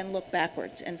able to then look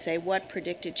backwards and say what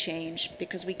predicted change,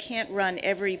 because we can't run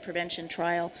every prevention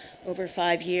trial over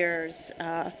 5 years.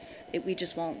 We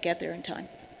just won't get there in time.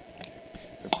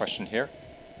 A question here.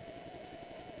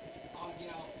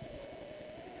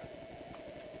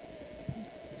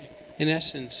 In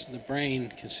essence, the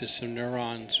brain consists of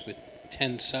neurons with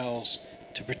 10 cells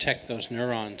to protect those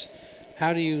neurons.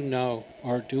 How do you know,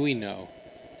 or do we know,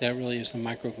 that really is the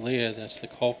microglia that's the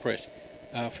culprit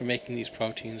for making these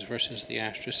proteins versus the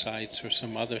astrocytes or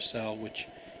some other cell which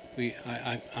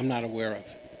I'm not aware of?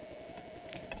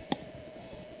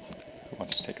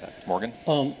 Morgan?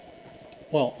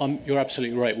 Well, you're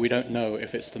absolutely right. We don't know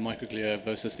if it's the microglia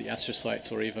versus the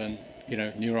astrocytes or even,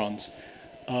 neurons.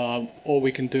 All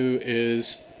we can do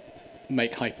is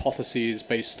make hypotheses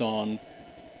based on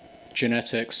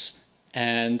genetics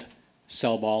and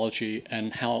cell biology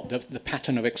and how the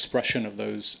pattern of expression of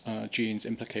those genes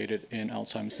implicated in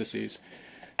Alzheimer's disease.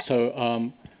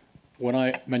 So when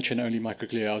I mentioned only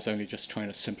microglia, I was only just trying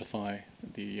to simplify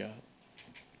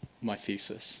my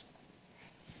thesis.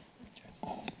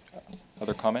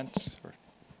 Other comments?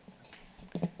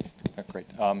 Great.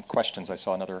 Questions? I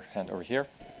saw another hand over here.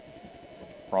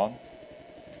 Ron?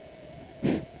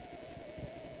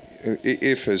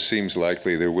 If, as seems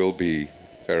likely, there will be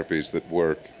therapies that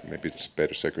work, maybe it's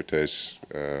beta secretase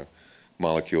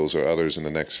molecules or others in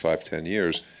the next 5-10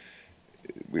 years,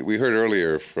 we heard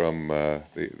earlier from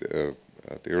the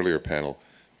earlier panel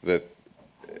that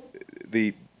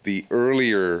the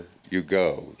earlier you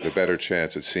go, the better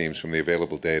chance it seems from the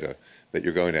available data that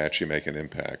you're going to actually make an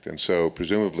impact. And so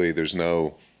presumably there's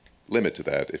no limit to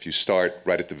that. If you start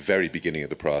right at the very beginning of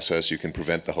the process, you can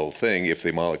prevent the whole thing if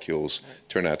the molecules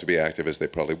turn out to be active, as they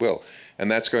probably will.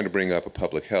 And that's going to bring up a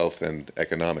public health and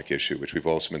economic issue, which we've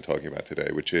also been talking about today,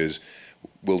 which is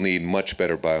we'll need much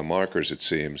better biomarkers, it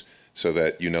seems, so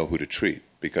that you know who to treat.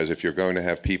 Because if you're going to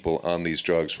have people on these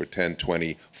drugs for 10,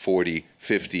 20, 40,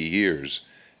 50 years,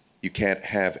 you can't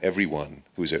have everyone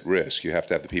who's at risk. You have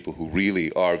to have the people who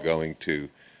really are going to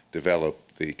develop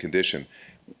the condition.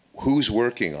 Who's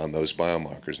working on those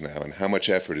biomarkers now, and how much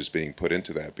effort is being put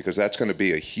into that? Because that's going to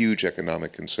be a huge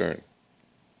economic concern.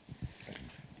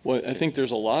 Well, I think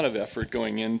there's a lot of effort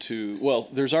going into, well,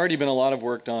 there's already been a lot of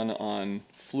work done on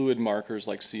fluid markers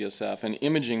like CSF, and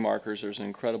imaging markers, there's an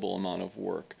incredible amount of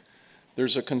work.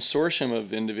 There's a consortium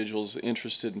of individuals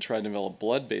interested in trying to develop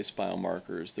blood-based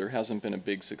biomarkers. There hasn't been a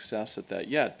big success at that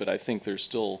yet, but I think there's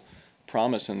still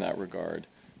promise in that regard.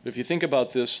 But if you think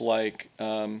about this like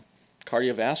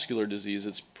cardiovascular disease,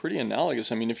 it's pretty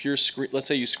analogous. I mean, if you're, let's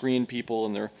say you screen people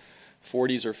in their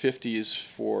 40s or 50s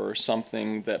for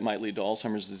something that might lead to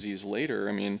Alzheimer's disease later,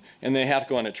 I mean, and they have to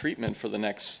go on a treatment for the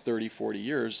next 30, 40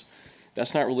 years,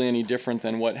 that's not really any different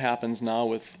than what happens now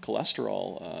with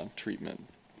cholesterol treatment.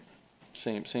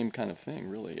 Same kind of thing,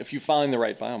 really, if you find the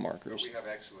right biomarkers. But we have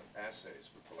excellent assays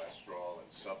for cholesterol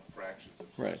and sub-fractions of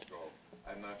cholesterol. Right.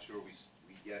 I'm not sure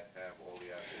we yet have all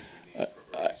the assays we need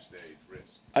for early stage risk.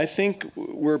 I think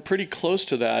we're pretty close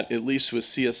to that, at least with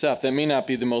CSF. That may not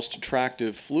be the most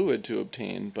attractive fluid to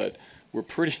obtain, but we're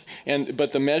pretty,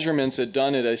 but the measurements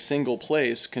done at a single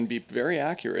place can be very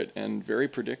accurate and very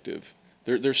predictive.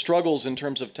 There's struggles in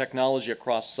terms of technology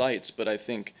across sites, but I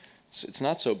think it's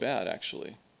not so bad,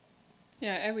 actually.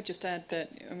 Yeah, I would just add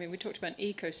that, I mean, we talked about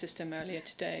ecosystem earlier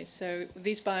today, so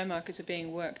these biomarkers are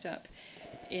being worked up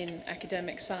in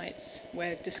academic sites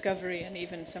where discovery and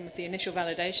even some of the initial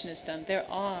validation is done. There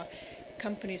are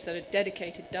companies that are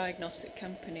dedicated diagnostic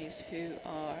companies who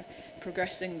are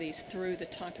progressing these through the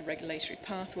type of regulatory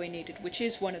pathway needed, which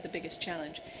is one of the biggest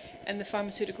challenge. And the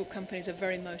pharmaceutical companies are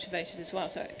very motivated as well.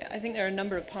 So I think there are a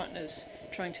number of partners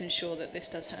trying to ensure that this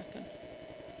does happen.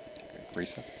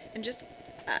 Reisa? And just,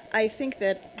 I think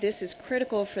that this is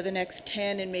critical for the next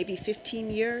 10 and maybe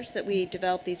 15 years that we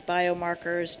develop these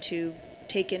biomarkers to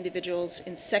take individuals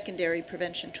in secondary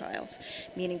prevention trials,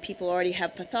 meaning people already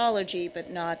have pathology but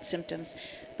not symptoms.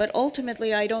 But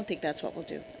ultimately, I don't think that's what we'll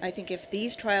do. I think if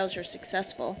these trials are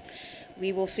successful,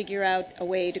 we will figure out a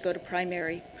way to go to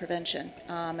primary prevention,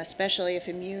 especially if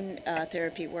immune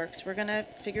therapy works. We're going to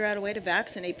figure out a way to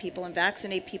vaccinate people and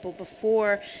vaccinate people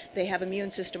before they have immune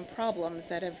system problems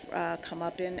that have come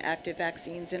up in active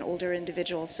vaccines in older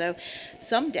individuals. So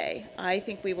someday, I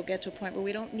think we will get to a point where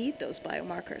we don't need those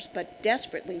biomarkers, but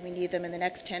desperately we need them in the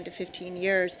next 10 to 15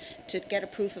 years to get a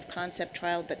proof of concept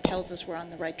trial that tells us we're on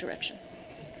the right direction.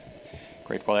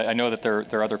 Great. Well, I know that there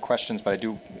are other questions, but I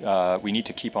do. We need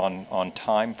to keep on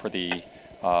time for the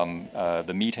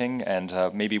meeting,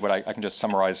 and maybe what I can just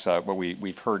summarize what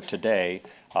we've heard today.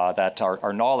 That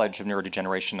our knowledge of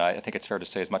neurodegeneration, I think it's fair to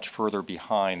say, is much further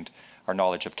behind our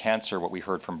knowledge of cancer. What we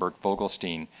heard from Bert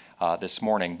Vogelstein this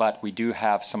morning, but we do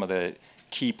have some of the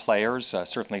key players,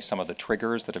 certainly some of the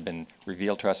triggers that have been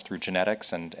revealed to us through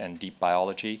genetics and deep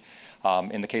biology.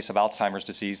 In the case of Alzheimer's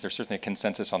disease, there's certainly a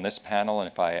consensus on this panel,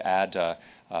 and if I add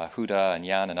Huda and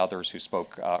Jan and others who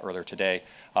spoke earlier today,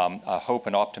 hope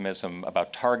and optimism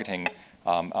about targeting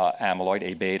amyloid,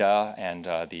 A-beta, and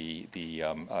the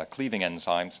cleaving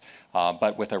enzymes,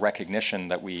 but with a recognition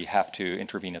that we have to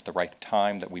intervene at the right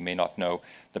time, that we may not know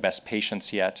the best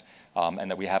patients yet,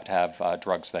 and that we have to have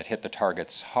drugs that hit the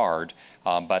targets hard.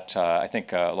 But I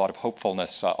think a lot of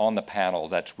hopefulness on the panel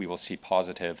that we will see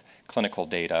positive clinical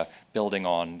data building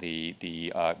on the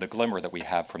glimmer that we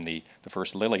have from the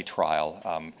first Lilly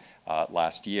trial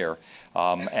last year.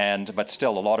 But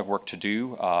still a lot of work to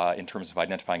do in terms of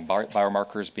identifying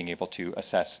biomarkers, being able to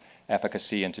assess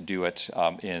efficacy and to do it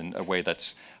in a way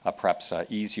that's perhaps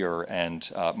easier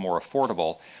and more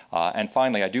affordable. And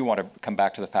finally, I do want to come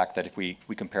back to the fact that if we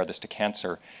compare this to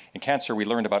cancer, in cancer we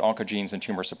learned about oncogenes and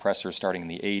tumor suppressors starting in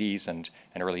the 80s and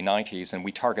early 90s, and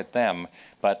we target them.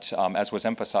 But as was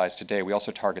emphasized today, we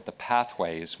also target the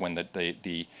pathways when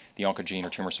the oncogene or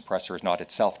tumor suppressor is not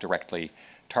itself directly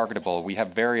targetable. We have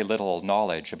very little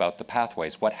knowledge about the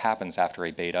pathways, what happens after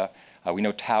A beta. We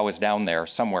know tau is down there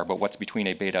somewhere, but what's between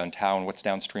A beta and tau and what's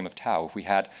downstream of tau? If we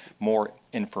had more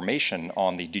information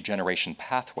on the degeneration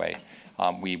pathway,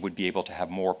 we would be able to have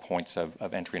more points of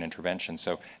entry and intervention.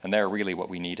 And there really what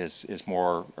we need is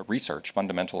more research,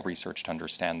 fundamental research to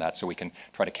understand that, so we can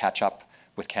try to catch up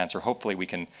with cancer. Hopefully we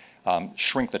can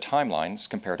shrink the timelines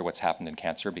compared to what's happened in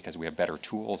cancer because we have better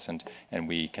tools and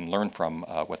we can learn from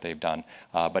what they've done.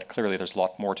 But clearly there's a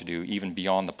lot more to do even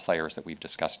beyond the players that we've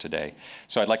discussed today.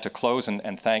 So I'd like to close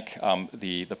and thank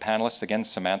the panelists again,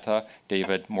 Samantha,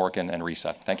 David, Morgan, and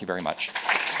Reisa. Thank you very much.